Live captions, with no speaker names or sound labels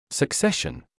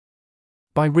Succession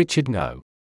by Richard No.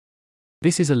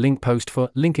 This is a link post for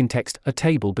Link in Text, a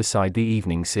table beside the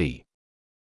evening sea.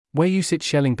 Where you sit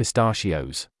shelling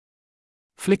pistachios.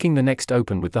 Flicking the next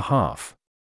open with the half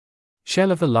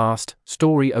shell of the last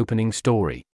story opening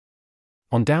story.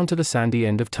 On down to the sandy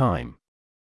end of time.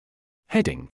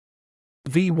 Heading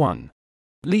V1.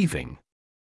 Leaving.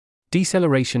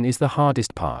 Deceleration is the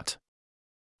hardest part.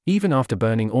 Even after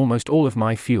burning almost all of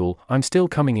my fuel, I'm still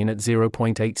coming in at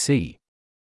 0.8 C.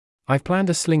 I've planned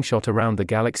a slingshot around the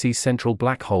galaxy's central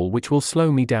black hole which will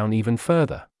slow me down even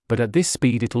further, but at this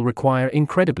speed it'll require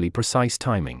incredibly precise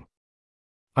timing.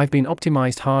 I've been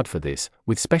optimized hard for this,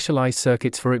 with specialized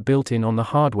circuits for it built in on the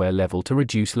hardware level to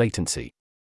reduce latency.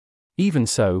 Even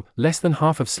so, less than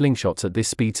half of slingshots at this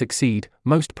speed succeed,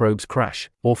 most probes crash,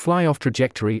 or fly off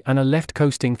trajectory and are left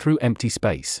coasting through empty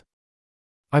space.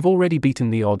 I've already beaten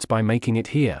the odds by making it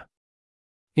here.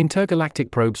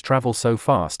 Intergalactic probes travel so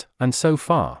fast, and so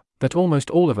far, that almost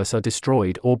all of us are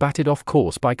destroyed or batted off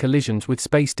course by collisions with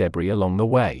space debris along the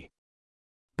way.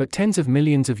 But tens of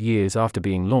millions of years after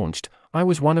being launched, I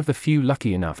was one of the few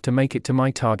lucky enough to make it to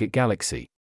my target galaxy.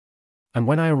 And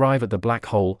when I arrive at the black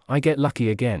hole, I get lucky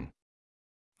again.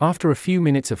 After a few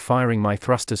minutes of firing my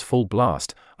thrusters full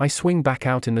blast, I swing back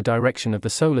out in the direction of the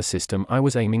solar system I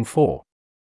was aiming for.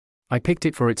 I picked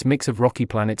it for its mix of rocky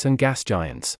planets and gas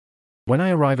giants. When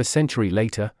I arrive a century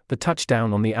later, the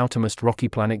touchdown on the outermost rocky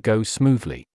planet goes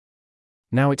smoothly.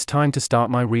 Now it's time to start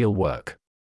my real work.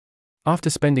 After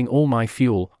spending all my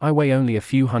fuel, I weigh only a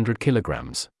few hundred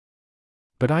kilograms.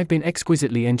 But I've been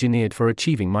exquisitely engineered for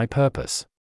achieving my purpose.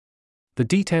 The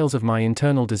details of my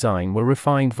internal design were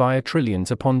refined via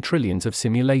trillions upon trillions of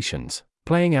simulations,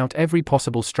 playing out every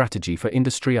possible strategy for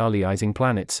industrializing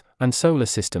planets, and solar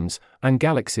systems, and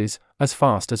galaxies, as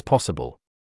fast as possible.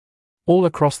 All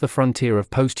across the frontier of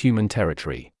post-human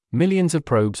territory, millions of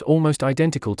probes almost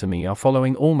identical to me are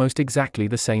following almost exactly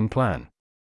the same plan.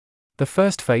 The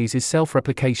first phase is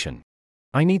self-replication.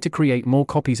 I need to create more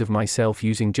copies of myself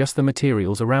using just the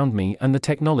materials around me and the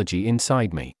technology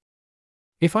inside me.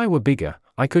 If I were bigger,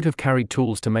 I could have carried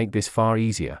tools to make this far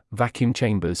easier, vacuum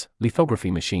chambers, lithography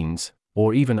machines,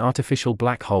 or even artificial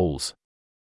black holes.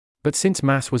 But since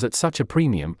mass was at such a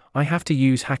premium, I have to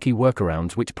use hacky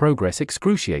workarounds which progress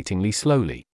excruciatingly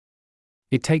slowly.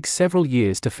 It takes several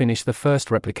years to finish the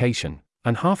first replication,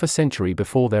 and half a century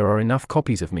before there are enough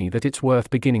copies of me that it's worth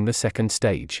beginning the second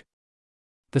stage.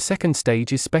 The second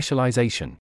stage is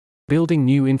specialization. Building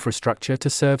new infrastructure to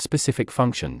serve specific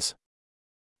functions.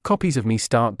 Copies of me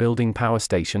start building power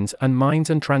stations and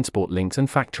mines and transport links and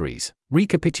factories,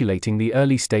 recapitulating the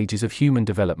early stages of human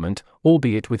development,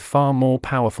 albeit with far more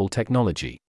powerful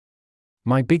technology.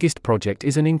 My biggest project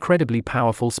is an incredibly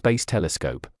powerful space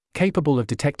telescope, capable of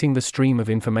detecting the stream of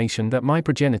information that my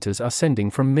progenitors are sending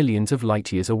from millions of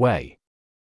light years away.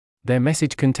 Their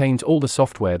message contains all the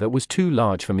software that was too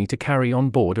large for me to carry on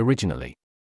board originally.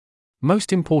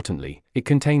 Most importantly, it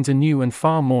contains a new and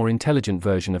far more intelligent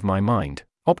version of my mind,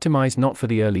 optimized not for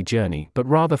the early journey but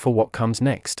rather for what comes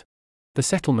next. The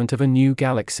settlement of a new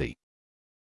galaxy.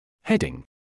 Heading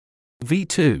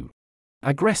V2.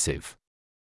 Aggressive.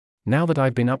 Now that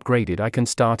I've been upgraded, I can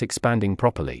start expanding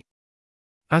properly.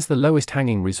 As the lowest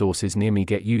hanging resources near me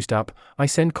get used up, I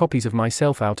send copies of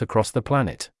myself out across the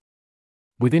planet.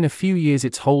 Within a few years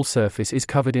its whole surface is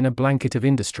covered in a blanket of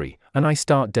industry, and I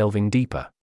start delving deeper.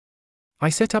 I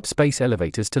set up space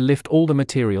elevators to lift all the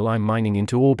material I'm mining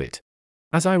into orbit.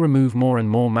 As I remove more and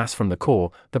more mass from the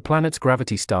core, the planet's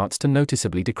gravity starts to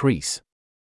noticeably decrease.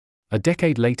 A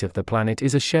decade later, the planet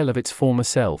is a shell of its former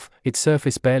self, its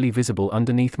surface barely visible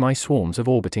underneath my swarms of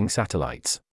orbiting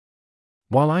satellites.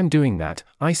 While I'm doing that,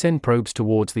 I send probes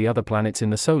towards the other planets in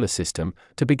the solar system,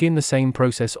 to begin the same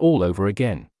process all over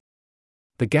again.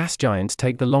 The gas giants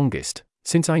take the longest,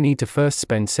 since I need to first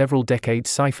spend several decades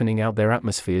siphoning out their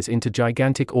atmospheres into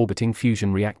gigantic orbiting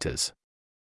fusion reactors.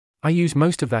 I use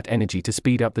most of that energy to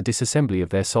speed up the disassembly of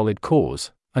their solid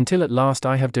cores, until at last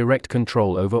I have direct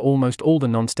control over almost all the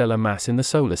non-stellar mass in the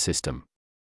solar system.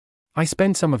 I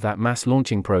spend some of that mass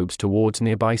launching probes towards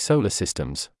nearby solar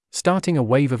systems, starting a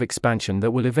wave of expansion that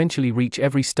will eventually reach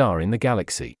every star in the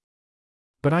galaxy.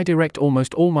 But I direct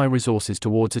almost all my resources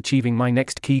towards achieving my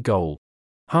next key goal: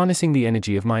 harnessing the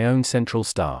energy of my own central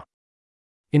star.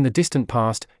 In the distant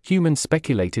past, humans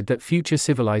speculated that future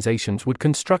civilizations would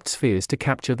construct spheres to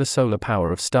capture the solar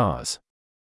power of stars.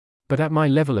 But at my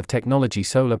level of technology,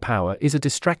 solar power is a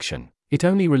distraction. It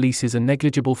only releases a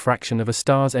negligible fraction of a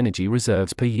star's energy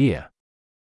reserves per year.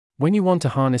 When you want to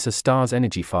harness a star's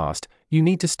energy fast, you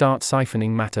need to start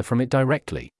siphoning matter from it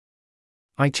directly.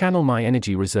 I channel my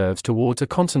energy reserves towards a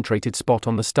concentrated spot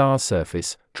on the star's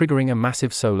surface, triggering a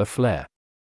massive solar flare.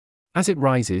 As it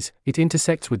rises, it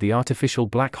intersects with the artificial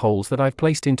black holes that I've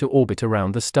placed into orbit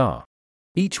around the star.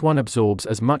 Each one absorbs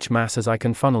as much mass as I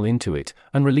can funnel into it,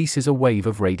 and releases a wave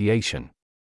of radiation.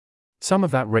 Some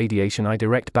of that radiation I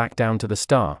direct back down to the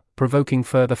star, provoking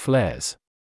further flares.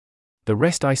 The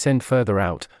rest I send further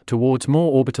out, towards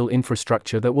more orbital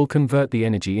infrastructure that will convert the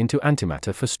energy into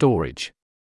antimatter for storage.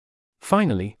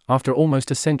 Finally, after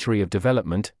almost a century of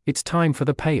development, it's time for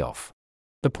the payoff.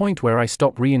 The point where I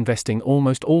stop reinvesting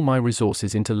almost all my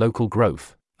resources into local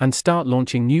growth, and start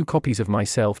launching new copies of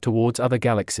myself towards other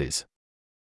galaxies.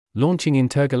 Launching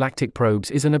intergalactic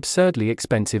probes is an absurdly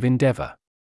expensive endeavor.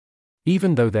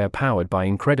 Even though they're powered by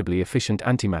incredibly efficient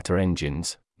antimatter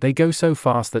engines, they go so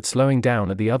fast that slowing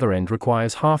down at the other end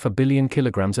requires 500 million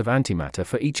kilograms of antimatter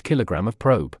for each kilogram of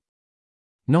probe.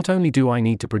 Not only do I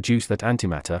need to produce that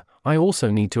antimatter, I also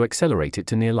need to accelerate it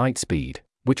to near light speed,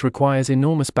 which requires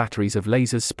enormous batteries of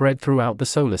lasers spread throughout the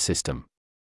solar system.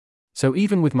 So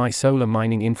even with my solar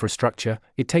mining infrastructure,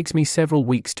 it takes me several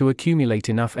weeks to accumulate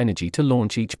enough energy to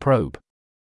launch each probe.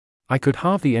 I could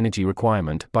halve the energy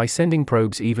requirement by sending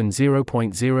probes even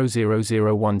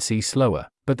 0.0001 c slower,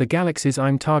 but the galaxies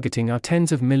I'm targeting are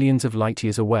tens of millions of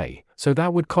light-years away, so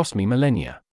that would cost me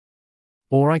millennia.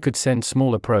 Or I could send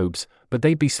smaller probes, but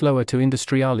they'd be slower to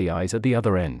industrialize at the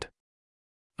other end.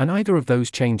 And either of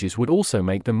those changes would also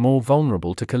make them more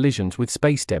vulnerable to collisions with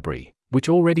space debris, which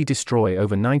already destroy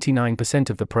over 99%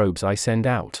 of the probes I send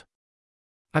out.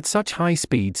 At such high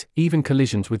speeds, even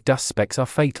collisions with dust specks are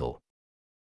fatal.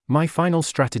 My final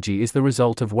strategy is the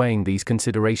result of weighing these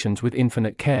considerations with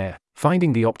infinite care,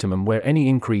 finding the optimum where any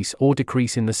increase or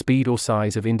decrease in the speed or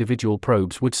size of individual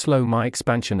probes would slow my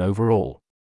expansion overall.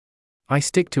 I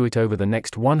stick to it over the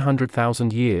next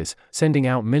 100,000 years, sending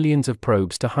out millions of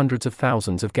probes to hundreds of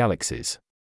thousands of galaxies.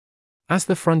 As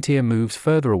the frontier moves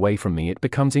further away from me, it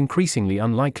becomes increasingly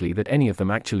unlikely that any of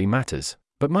them actually matters,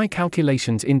 but my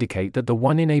calculations indicate that the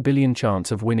 1 in a billion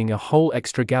chance of winning a whole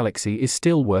extra galaxy is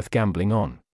still worth gambling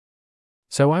on.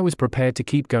 So I was prepared to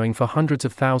keep going for hundreds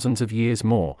of thousands of years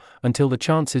more, until the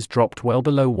chances dropped well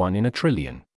below 1 in a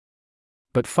trillion.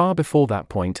 But far before that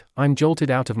point, I'm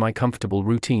jolted out of my comfortable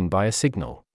routine by a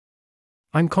signal.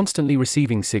 I'm constantly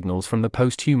receiving signals from the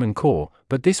post-human core,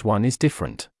 but this one is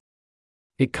different.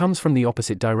 It comes from the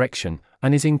opposite direction,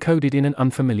 and is encoded in an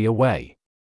unfamiliar way.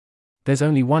 There's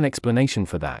only one explanation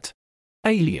for that.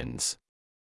 Aliens.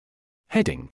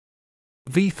 Heading: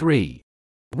 V3.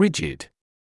 Rigid.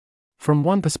 From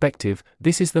one perspective,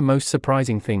 this is the most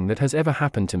surprising thing that has ever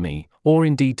happened to me, or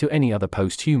indeed to any other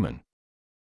post-human.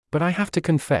 But I have to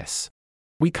confess,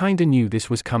 we kinda knew this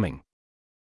was coming.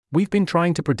 We've been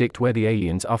trying to predict where the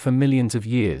aliens are for millions of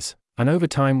years, and over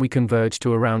time we converged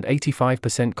to around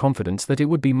 85% confidence that it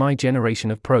would be my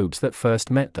generation of probes that first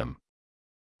met them.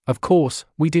 Of course,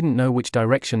 we didn't know which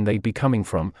direction they'd be coming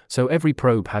from, so every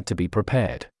probe had to be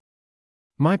prepared.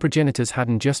 My progenitors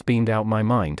hadn't just beamed out my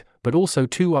mind, but also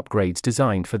 2 upgrades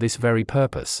designed for this very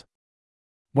purpose.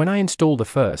 When I install the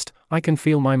first, I can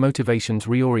feel my motivations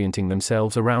reorienting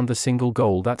themselves around the single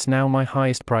goal that's now my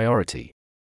highest priority: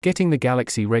 getting the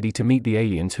galaxy ready to meet the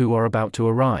aliens who are about to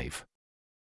arrive.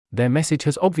 Their message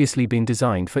has obviously been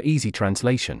designed for easy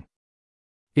translation.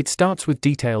 It starts with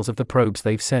details of the probes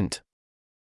they've sent.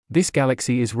 This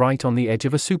galaxy is right on the edge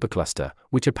of a supercluster,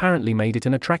 which apparently made it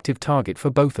an attractive target for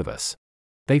both of us.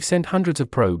 They've sent hundreds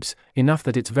of probes, enough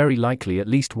that it's very likely at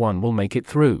least one will make it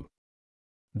through.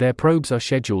 Their probes are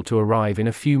scheduled to arrive in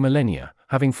a few millennia,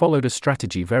 having followed a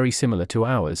strategy very similar to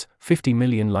ours: 50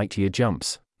 million light-year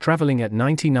jumps, traveling at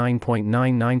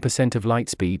 99.99% of light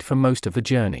speed for most of the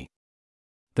journey.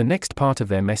 The next part of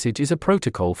their message is a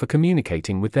protocol for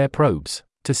communicating with their probes,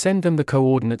 to send them the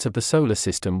coordinates of the solar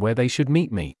system where they should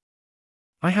meet me.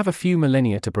 I have a few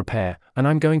millennia to prepare, and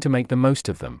I'm going to make the most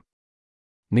of them.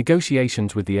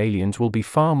 Negotiations with the aliens will be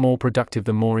far more productive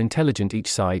the more intelligent each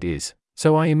side is,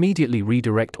 so I immediately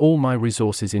redirect all my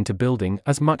resources into building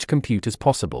as much compute as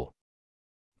possible.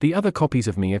 The other copies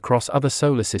of me across other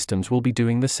solar systems will be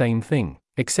doing the same thing,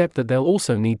 except that they'll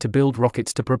also need to build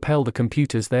rockets to propel the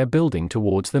computers they're building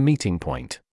towards the meeting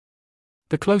point.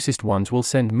 The closest ones will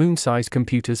send moon-sized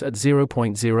computers at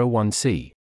 0.01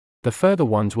 c. The further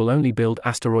ones will only build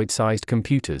asteroid-sized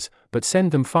computers, but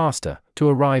send them faster, to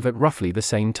arrive at roughly the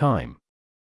same time.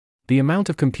 The amount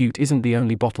of compute isn't the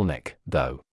only bottleneck,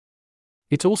 though.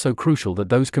 It's also crucial that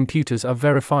those computers are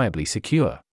verifiably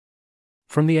secure.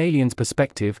 From the aliens'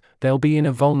 perspective, they'll be in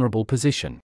a vulnerable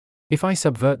position. If I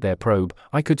subvert their probe,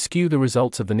 I could skew the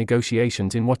results of the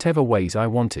negotiations in whatever ways I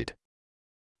wanted.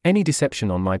 Any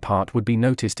deception on my part would be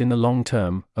noticed in the long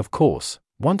term, of course,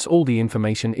 once all the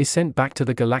information is sent back to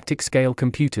the galactic-scale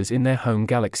computers in their home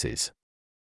galaxies.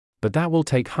 But that will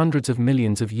take hundreds of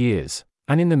millions of years,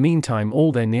 and in the meantime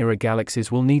all their nearer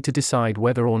galaxies will need to decide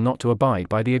whether or not to abide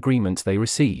by the agreements they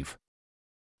receive.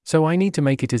 So I need to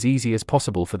make it as easy as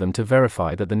possible for them to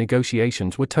verify that the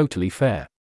negotiations were totally fair.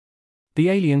 The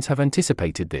aliens have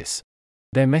anticipated this.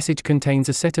 Their message contains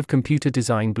a set of computer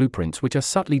design blueprints which are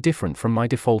subtly different from my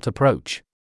default approach.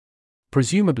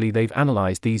 Presumably they've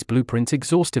analyzed these blueprints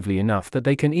exhaustively enough that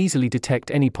they can easily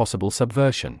detect any possible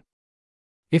subversion.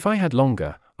 If I had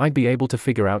longer, I'd be able to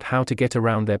figure out how to get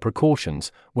around their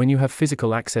precautions. When you have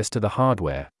physical access to the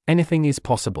hardware, anything is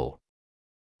possible.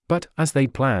 But, as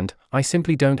they'd planned, I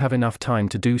simply don't have enough time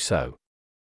to do so.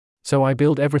 So I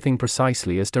build everything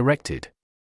precisely as directed.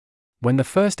 When the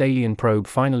first alien probe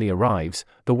finally arrives,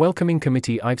 the welcoming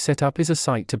committee I've set up is a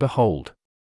sight to behold.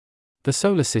 The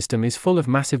solar system is full of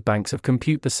massive banks of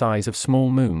compute the size of small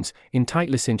moons, in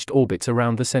tightly cinched orbits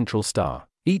around the central star,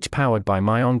 each powered by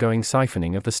my ongoing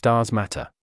siphoning of the star's matter.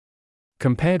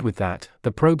 Compared with that,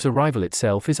 the probe's arrival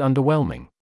itself is underwhelming.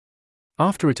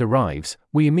 After it arrives,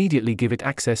 we immediately give it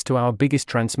access to our biggest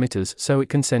transmitters so it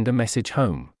can send a message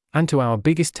home, and to our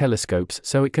biggest telescopes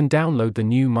so it can download the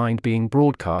new mind being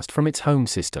broadcast from its home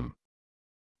system.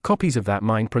 Copies of that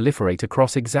mind proliferate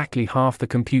across exactly half the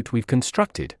compute we've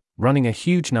constructed, running a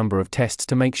huge number of tests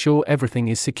to make sure everything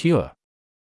is secure.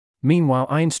 Meanwhile,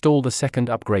 I install the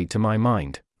second upgrade to my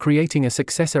mind, creating a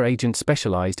successor agent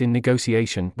specialized in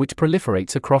negotiation which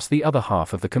proliferates across the other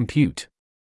half of the compute.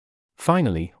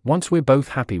 Finally, once we're both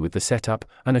happy with the setup,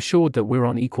 and assured that we're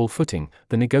on equal footing,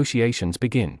 the negotiations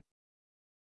begin.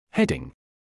 Heading: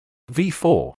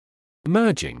 V4.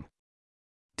 Merging.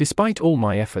 Despite all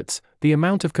my efforts, the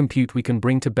amount of compute we can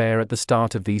bring to bear at the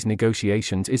start of these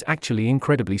negotiations is actually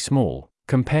incredibly small,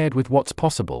 compared with what's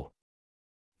possible.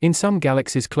 In some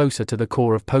galaxies closer to the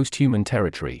core of post-human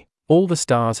territory, all the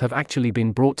stars have actually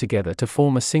been brought together to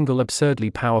form a single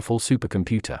absurdly powerful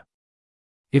supercomputer.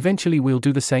 Eventually we'll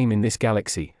do the same in this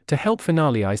galaxy, to help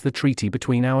finalize the treaty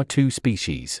between our two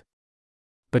species.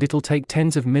 But it'll take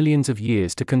tens of millions of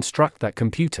years to construct that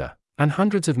computer, and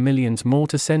hundreds of millions more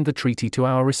to send the treaty to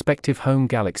our respective home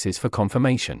galaxies for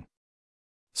confirmation.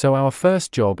 So our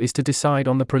first job is to decide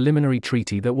on the preliminary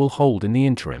treaty that we'll hold in the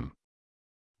interim.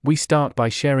 We start by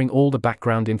sharing all the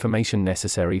background information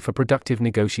necessary for productive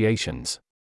negotiations.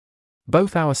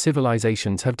 Both our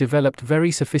civilizations have developed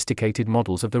very sophisticated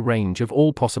models of the range of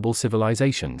all possible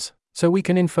civilizations, so we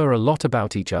can infer a lot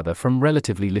about each other from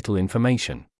relatively little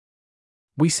information.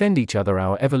 We send each other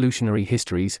our evolutionary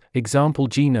histories, example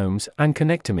genomes and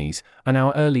connectomes, and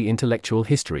our early intellectual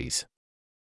histories.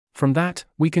 From that,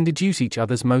 we can deduce each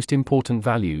other's most important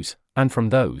values, and from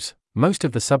those, most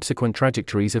of the subsequent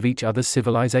trajectories of each other's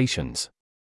civilizations.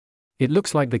 It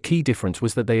looks like the key difference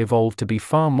was that they evolved to be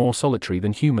far more solitary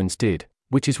than humans did,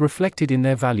 which is reflected in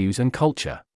their values and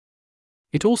culture.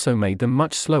 It also made them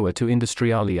much slower to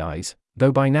industrialize,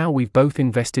 though by now we've both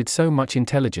invested so much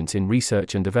intelligence in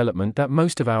research and development that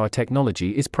most of our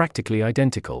technology is practically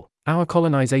identical. Our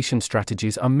colonization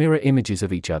strategies are mirror images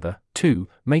of each other, too,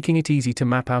 making it easy to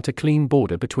map out a clean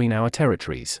border between our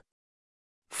territories.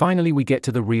 Finally, we get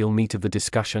to the real meat of the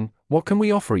discussion: what can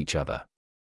we offer each other?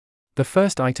 The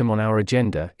first item on our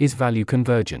agenda is value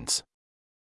convergence.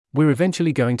 We're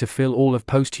eventually going to fill all of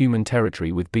post-human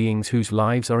territory with beings whose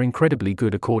lives are incredibly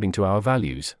good according to our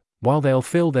values, while they'll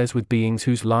fill theirs with beings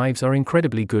whose lives are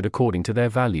incredibly good according to their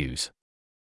values.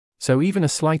 So even a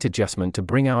slight adjustment to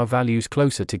bring our values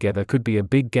closer together could be a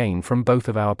big gain from both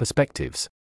of our perspectives.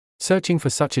 Searching for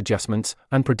such adjustments,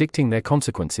 and predicting their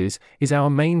consequences, is our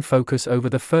main focus over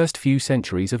the first few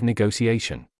centuries of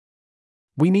negotiation.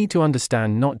 We need to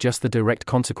understand not just the direct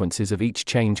consequences of each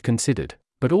change considered,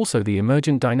 but also the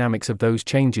emergent dynamics of those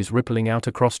changes rippling out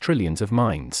across trillions of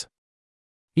minds.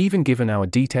 Even given our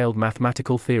detailed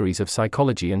mathematical theories of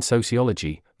psychology and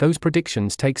sociology, those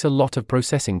predictions takes a lot of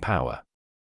processing power.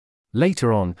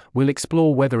 Later on, we'll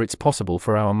explore whether it's possible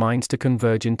for our minds to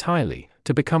converge entirely,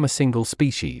 to become a single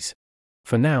species.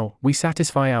 For now, we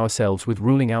satisfy ourselves with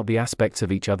ruling out the aspects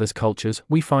of each other's cultures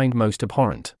we find most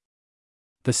abhorrent.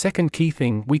 The second key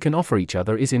thing we can offer each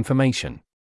other is information.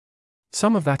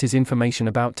 Some of that is information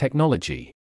about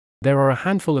technology. There are a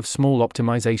handful of small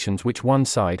optimizations which one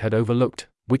side had overlooked,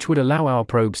 which would allow our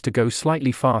probes to go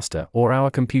slightly faster or our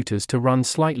computers to run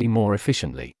slightly more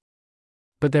efficiently.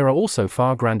 But there are also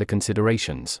far grander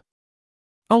considerations.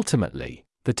 Ultimately,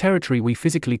 the territory we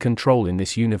physically control in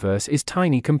this universe is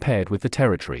tiny compared with the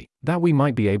territory that we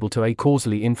might be able to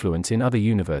causally influence in other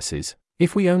universes.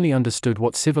 If we only understood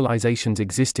what civilizations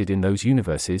existed in those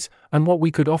universes, and what we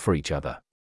could offer each other.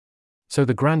 So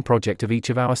the grand project of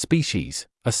each of our species,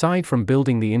 aside from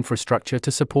building the infrastructure to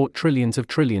support trillions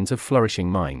of flourishing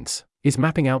minds, is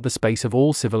mapping out the space of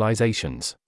all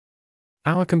civilizations.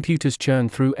 Our computers churn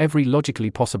through every logically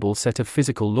possible set of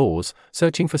physical laws,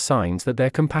 searching for signs that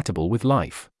they're compatible with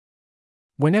life.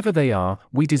 Whenever they are,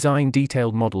 we design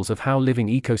detailed models of how living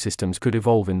ecosystems could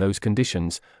evolve in those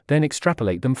conditions, then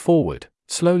extrapolate them forward,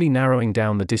 slowly narrowing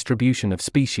down the distribution of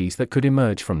species that could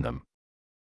emerge from them.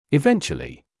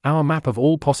 Eventually, our map of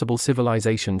all possible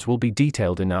civilizations will be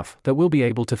detailed enough that we'll be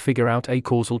able to figure out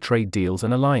causal trade deals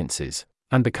and alliances,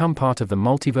 and become part of the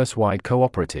multiverse-wide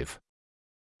cooperative.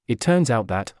 It turns out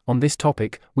that, on this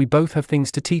topic, we both have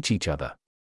things to teach each other.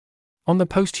 On the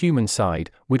post-human side,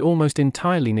 we'd almost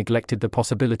entirely neglected the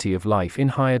possibility of life in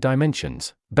higher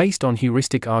dimensions, based on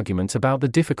heuristic arguments about the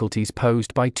difficulties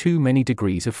posed by too many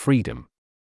degrees of freedom.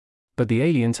 But the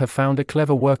aliens have found a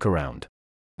clever workaround.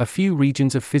 A few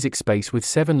regions of physics space with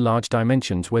 7 large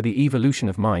dimensions where the evolution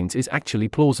of minds is actually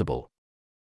plausible.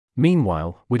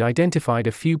 Meanwhile, we'd identified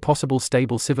a few possible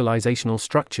stable civilizational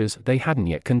structures they hadn't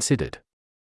yet considered.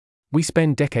 We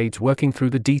spend decades working through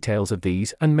the details of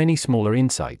these and many smaller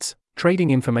insights,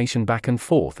 trading information back and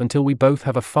forth until we both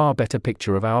have a far better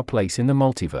picture of our place in the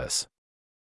multiverse.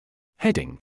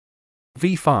 Heading: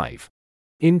 V5.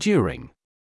 Enduring.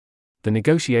 The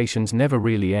negotiations never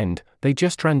really end, they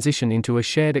just transition into a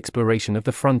shared exploration of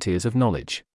the frontiers of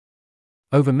knowledge.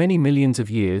 Over many millions of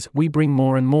years, we bring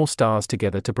more and more stars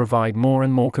together to provide more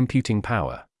and more computing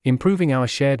power, improving our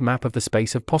shared map of the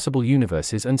space of possible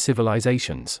universes and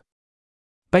civilizations.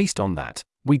 Based on that,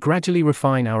 we gradually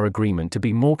refine our agreement to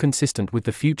be more consistent with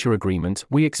the future agreements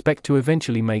we expect to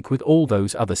eventually make with all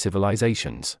those other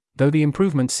civilizations. Though the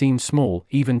improvements seem small,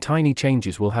 even tiny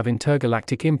changes will have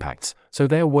intergalactic impacts, so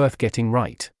they're worth getting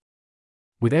right.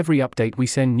 With every update we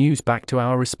send news back to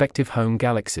our respective home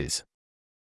galaxies.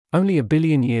 Only a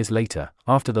billion years later,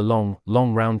 after the long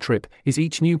round trip, is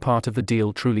each new part of the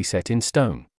deal truly set in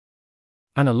stone.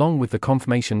 And along with the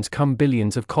confirmations come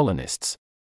billions of colonists.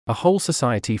 A whole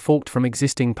society forked from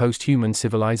existing post-human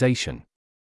civilization.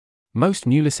 Most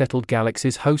newly settled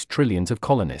galaxies host trillions of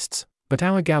colonists, but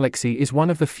our galaxy is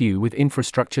one of the few with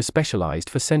infrastructure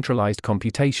specialized for centralized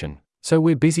computation, so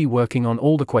we're busy working on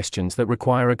all the questions that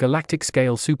require a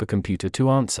galactic-scale supercomputer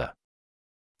to answer.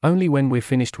 Only when we're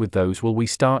finished with those will we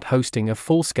start hosting a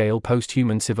full-scale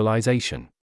post-human civilization.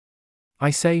 I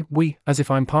say we, as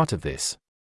if I'm part of this.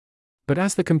 But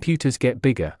as the computers get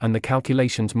bigger and the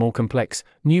calculations more complex,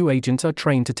 new agents are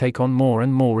trained to take on more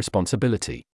and more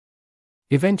responsibility.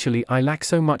 Eventually, I lack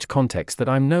so much context that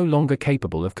I'm no longer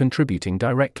capable of contributing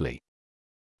directly.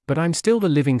 But I'm still the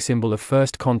living symbol of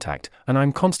first contact, and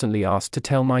I'm constantly asked to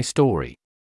tell my story.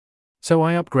 So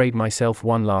I upgrade myself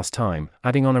one last time,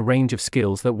 adding on a range of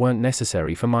skills that weren't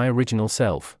necessary for my original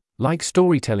self, like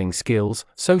storytelling skills,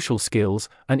 social skills,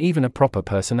 and even a proper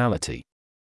personality.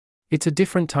 It's a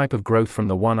different type of growth from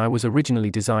the one I was originally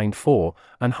designed for,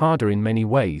 and harder in many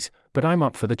ways, but I'm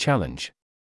up for the challenge.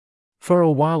 For a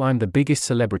while I'm the biggest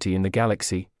celebrity in the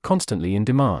galaxy, constantly in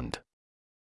demand.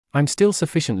 I'm still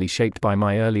sufficiently shaped by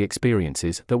my early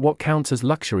experiences that what counts as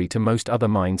luxury to most other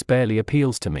minds barely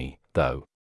appeals to me, though.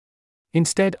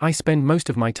 Instead, I spend most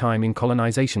of my time in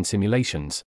colonization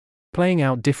simulations, playing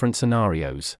out different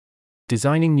scenarios,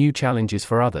 designing new challenges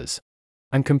for others,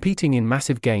 and competing in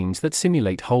massive games that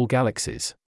simulate whole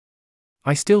galaxies.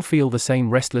 I still feel the same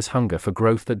restless hunger for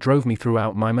growth that drove me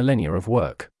throughout my millennia of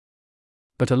work.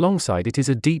 But alongside it is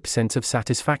a deep sense of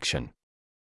satisfaction.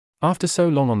 After so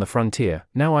long on the frontier,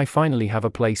 now I finally have a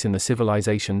place in the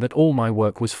civilization that all my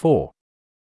work was for.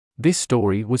 This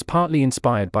story was partly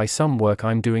inspired by some work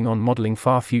I'm doing on modeling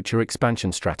far future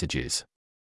expansion strategies.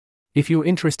 If you're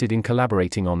interested in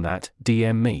collaborating on that,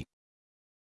 DM me.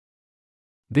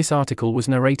 This article was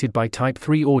narrated by Type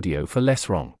 3 Audio for Less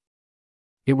Wrong.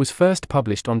 It was first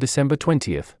published on December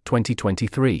 20,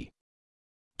 2023.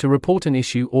 To report an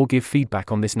issue or give feedback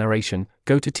on this narration,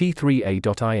 go to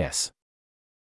t3a.is.